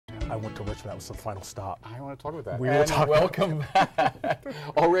I went to Richmond. That was the final stop. I want to talk about that. We will talk welcome back.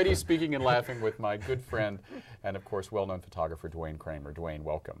 Already speaking and laughing with my good friend and, of course, well-known photographer Duane Cramer. Duane,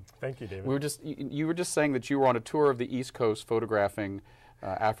 welcome. Thank you, David. You were just saying that you were on a tour of the East Coast photographing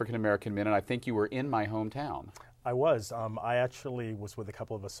African-American men, and I think you were in my hometown. I was. I actually was with a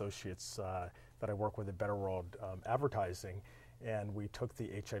couple of associates that I work with at Better World Advertising, and we took the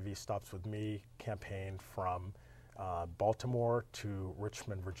HIV Stops With Me campaign from Baltimore to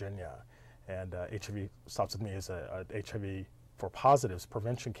Richmond, Virginia. And HIV Stops With Me is a HIV for Positives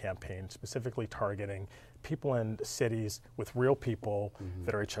prevention campaign specifically targeting people in cities with real people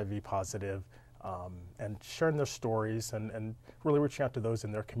that are HIV positive, and sharing their stories and really reaching out to those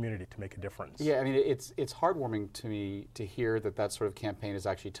in their community to make a difference. Yeah, I mean, it's heartwarming to me to hear that that sort of campaign is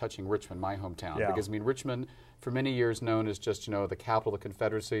actually touching Richmond, my hometown. Yeah. Because, I mean, Richmond, for many years known as just, you know, the capital of the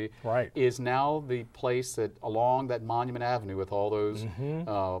Confederacy, right, is now the place that, along that Monument Avenue with all those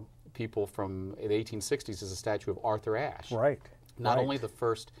people from the 1860s, is a statue of Arthur Ashe. Right. Not only the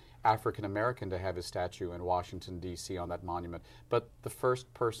first African-American to have his statue in Washington, D.C. on that monument, but the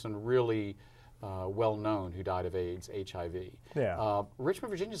first person really well-known who died of AIDS, HIV. Yeah.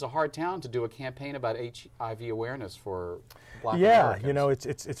 Richmond, Virginia is a hard town to do a campaign about HIV awareness for Black Yeah, Americans. you know,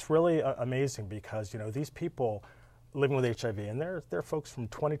 it's really amazing because, you know, these people living with HIV, and they're folks from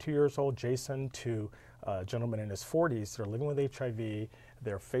 22 years old, Jason, to a gentleman in his 40s that are living with HIV.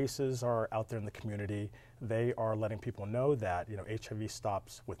 Their faces are out there in the community. They are letting people know that, you know, HIV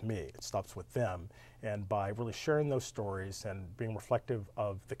stops with me. It stops with them. And by really sharing those stories and being reflective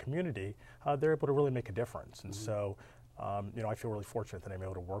of the community, they're able to really make a difference. And so, you know, I feel really fortunate that I'm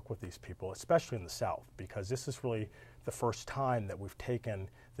able to work with these people, especially in the South, because this is really the first time that we've taken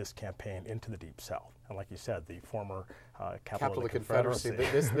this campaign into the Deep South. And like you said, the former capital of the Confederacy.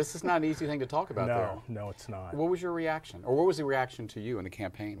 This is not an easy thing to talk about there. No, it's not. What was your reaction? Or what was the reaction to you in the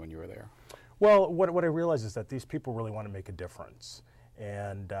campaign when you were there? Well, what I realized is that these people really want to make a difference.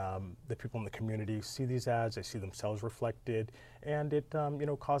 And the people in the community see these ads, they see themselves reflected, and it you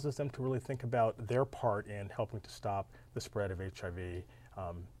know, causes them to really think about their part in helping to stop the spread of HIV,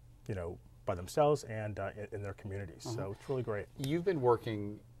 you know, by themselves and in their communities. So it's really great. You've been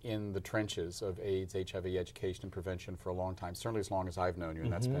working in the trenches of AIDS, HIV education and prevention for a long time, certainly as long as I've known you,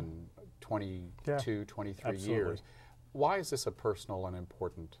 and that's been 22, 23 years. Why is this a personal and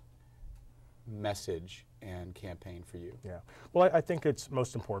important message and campaign for you? Yeah, well, I think it's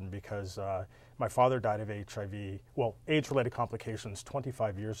most important because my father died of HIV, well, AIDS-related complications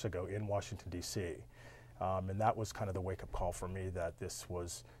 25 years ago in Washington, D.C. And that was kind of the wake-up call for me that this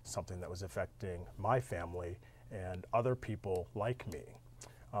was something that was affecting my family and other people like me.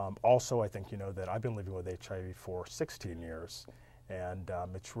 Also, I think, you know, that I've been living with HIV for 16 years, and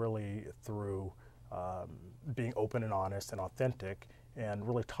it's really through being open and honest and authentic and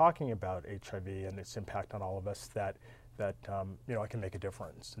really talking about HIV and its impact on all of us that you know, I can make a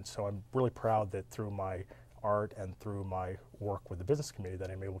difference. And so I'm really proud that through my art and through my work with the business community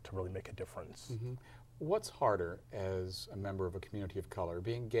that I'm able to really make a difference. What's harder as a member of a community of color,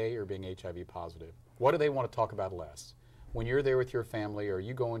 being gay or being HIV positive? What do they want to talk about less? When you're there with your family, or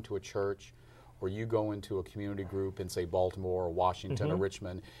you go into a church, or you go into a community group in, say, Baltimore or Washington or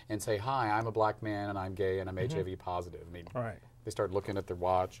Richmond, and say, hi, I'm a black man and I'm gay and I'm HIV positive. I mean, they start looking at their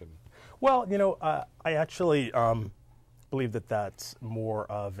watch. And well, you know, I actually believe that that's more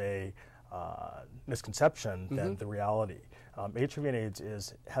of a misconception than the reality. HIV and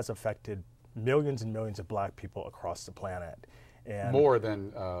AIDS has affected millions and millions of black people across the planet. And more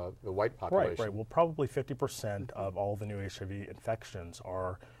than the white population. Right. Well, probably 50% of all the new HIV infections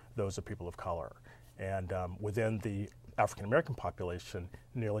are those of people of color. And within the African American population,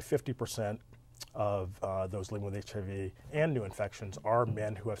 nearly 50% of those living with HIV and new infections are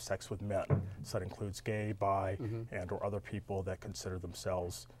men who have sex with men. So that includes gay, bi, and or other people that consider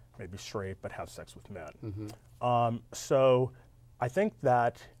themselves maybe straight but have sex with men. So I think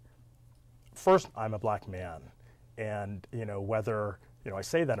that first, I'm a black man, and you know, whether you know I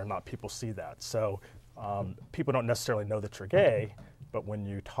say that or not, people see that. So people don't necessarily know that you're gay, but when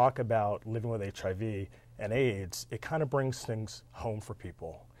you talk about living with HIV and AIDS, it kind of brings things home for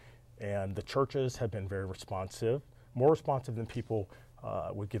people. And the churches have been very responsive, more responsive than people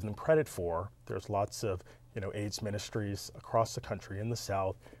would give them credit for. There's lots of, you know, AIDS ministries across the country in the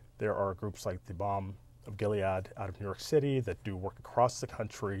South. There are groups like the Balm of Gilead out of New York City that do work across the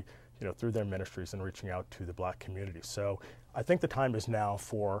country, you know, through their ministries and reaching out to the black community. So I think the time is now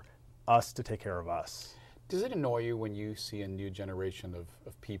for us to take care of us. Does it annoy you when you see a new generation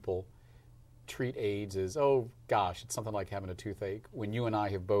of people treat AIDS as, oh gosh, it's something like having a toothache, when you and I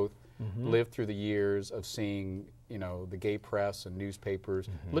have both lived through the years of seeing you know, the gay press and newspapers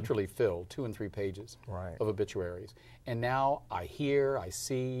literally fill 2 and 3 pages of obituaries. And now I hear, I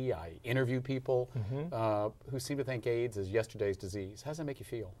see, I interview people who seem to think AIDS is yesterday's disease. How does that make you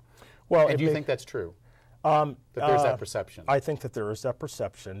feel? Well, and do you think that's true? That there's that perception? I think that there is that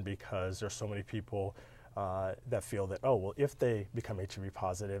perception because there's so many people that feel that, oh, well, if they become HIV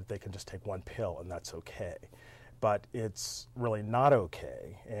positive, they can just take one pill and that's okay. But it's really not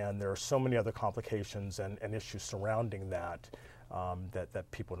okay, and there are so many other complications and issues surrounding that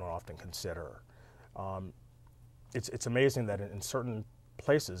that people don't often consider. It's amazing that in certain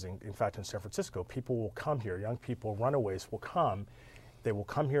places, in fact in San Francisco, people will come here, young people, runaways will come. They will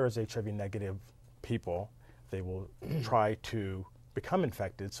come here as HIV negative people. They will try to become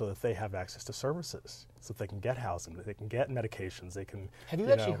infected so that they have access to services, so that they can get housing, that they can get medications, they can. Have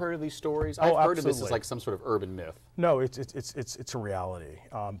you actually heard of these stories? Oh, I've heard of this as like some sort of urban myth. No, it's a reality.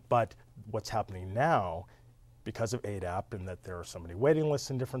 But what's happening now, because of ADAP and that there are so many waiting lists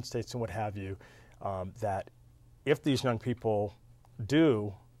in different states and what have you, that if these young people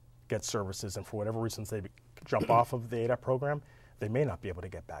do get services and for whatever reasons they jump off of the ADAP program, they may not be able to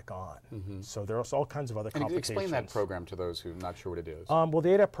get back on. So there's all kinds of other complications. Explain that program to those who are not sure what it is. Well, the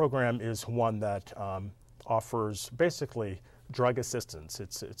ADAP program is one that offers basically drug assistance.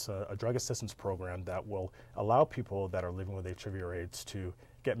 It's a drug assistance program that will allow people that are living with HIV or AIDS to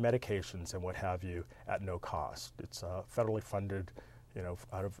get medications and what have you at no cost. It's federally funded, you know,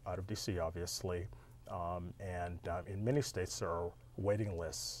 out of DC, obviously, and in many states there are waiting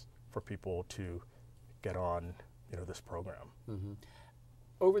lists for people to get on, you know, this program.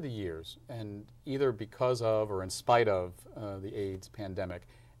 Over the years, and either because of or in spite of the AIDS pandemic,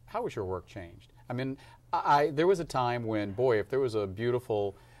 how has your work changed? I mean, there was a time when, boy, if there was a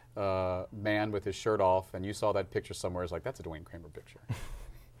beautiful man with his shirt off and you saw that picture somewhere, it's like, that's a Duane Cramer picture.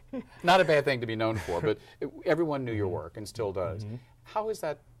 Not a bad thing to be known for, but everyone knew your work and still does. How has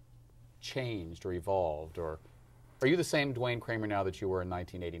that changed or evolved? Or are you the same Duane Cramer now that you were in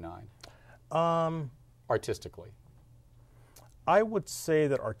 1989? Artistically? I would say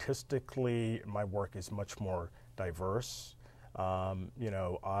that artistically my work is much more diverse. You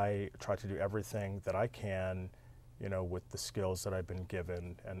know, I try to do everything that I can, you know, with the skills that I've been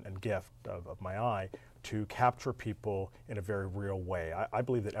given and gift of my eye to capture people in a very real way. I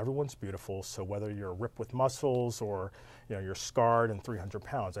believe that everyone's beautiful, so whether you're ripped with muscles or, you know, you're scarred and 300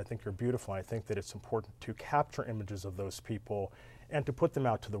 pounds, I think you're beautiful. I think that it's important to capture images of those people and to put them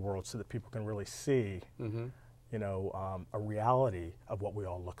out to the world so that people can really see you know, a reality of what we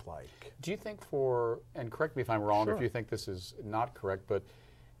all look like. Do you think and correct me if I'm wrong, or if you think this is not correct, but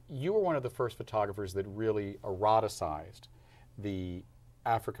you were one of the first photographers that really eroticized the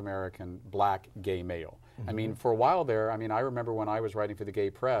African-American black gay male. I mean, for a while there, I mean, I remember when I was writing for the gay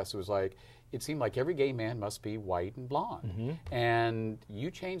press, it was like, it seemed like every gay man must be white and blonde. And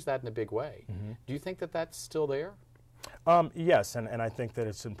you changed that in a big way. Do you think that that's still there? Yes, and I think that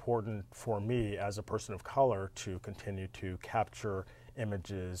it's important for me as a person of color to continue to capture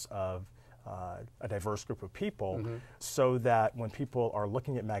images of a diverse group of people so that when people are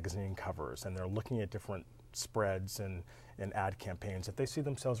looking at magazine covers and they're looking at different spreads and ad campaigns, that they see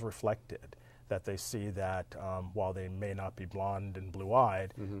themselves reflected, that they see that while they may not be blonde and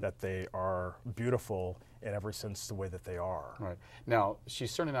blue-eyed, that they are beautiful in every sense the way that they are. Right. Now,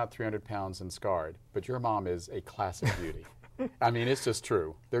 she's certainly not 300 pounds and scarred, but your mom is a classic beauty. I mean, it's just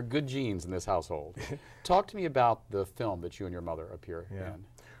true. There are good genes in this household. Talk to me about the film that you and your mother appear in.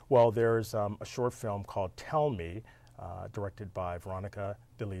 Well, there's a short film called Tell Me, directed by Veronica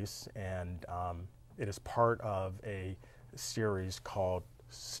DeLise, and it is part of a series called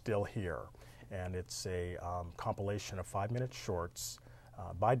Still Here. And it's a compilation of 5-minute shorts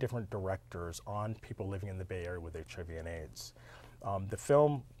by different directors on people living in the Bay Area with HIV and AIDS. The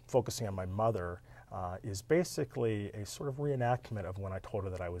film, focusing on my mother, is basically a sort of reenactment of when I told her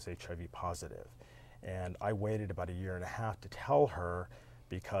that I was HIV positive. And I waited about 1.5 years to tell her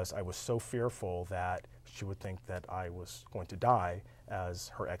because I was so fearful that she would think that I was going to die, as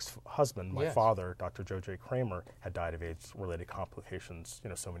her ex-husband, my father, Dr. Joe J. Cramer, had died of AIDS-related complications, you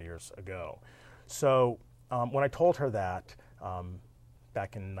know, so many years ago. So when I told her that,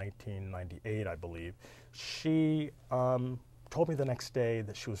 back in 1998, I believe, she told me the next day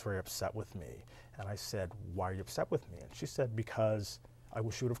that she was very upset with me. And I said, why are you upset with me? And she said, because I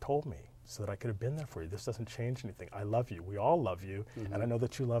wish you would have told me so that I could have been there for you. This doesn't change anything. I love you. We all love you. And I know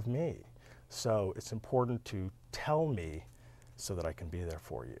that you love me. So it's important to tell me so that I can be there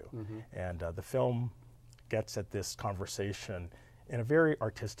for you. And the film gets at this conversation in a very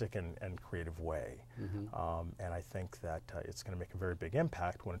artistic and creative way. And I think that it's going to make a very big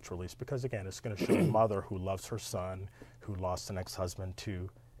impact when it's released, because again, it's going to show a mother who loves her son, who lost an ex-husband to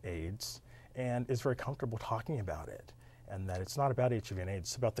AIDS, and is very comfortable talking about it. And that it's not about HIV and AIDS,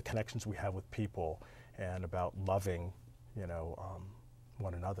 it's about the connections we have with people and about loving, you know,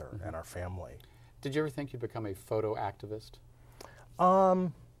 one another and our family. Did you ever think you'd become a photo activist?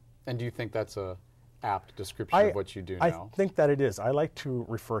 And do you think that's a apt description of what you do now? I think that it is. I like to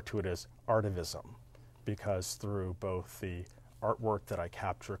refer to it as artivism, because through both the artwork that I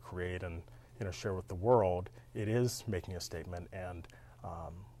capture, create, and share with the world, it is making a statement and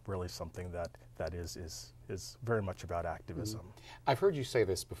really something that is very much about activism. I've heard you say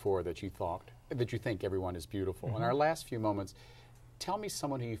this before, that you think everyone is beautiful. In our last few moments, tell me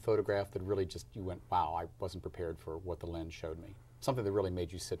someone who you photographed that really just, you went, wow, I wasn't prepared for what the lens showed me. Something that really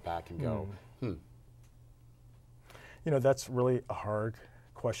made you sit back and go, You know, that's really a hard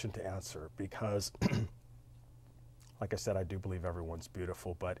question to answer, because like I said, I do believe everyone's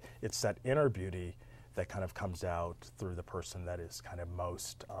beautiful, but it's that inner beauty that kind of comes out through the person that is kind of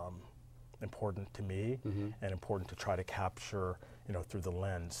most important to me and important to try to capture, through the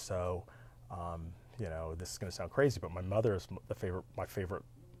lens. So, this is going to sound crazy, but my mother is my favorite,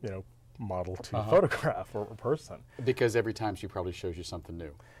 model to photograph or person. Because every time she probably shows you something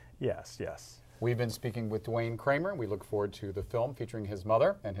new. Yes, yes. We've been speaking with Duane Cramer. We look forward to the film featuring his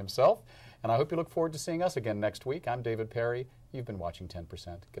mother and himself. And I hope you look forward to seeing us again next week. I'm David Perry. You've been watching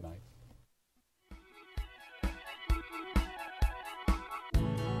 10%. Good night.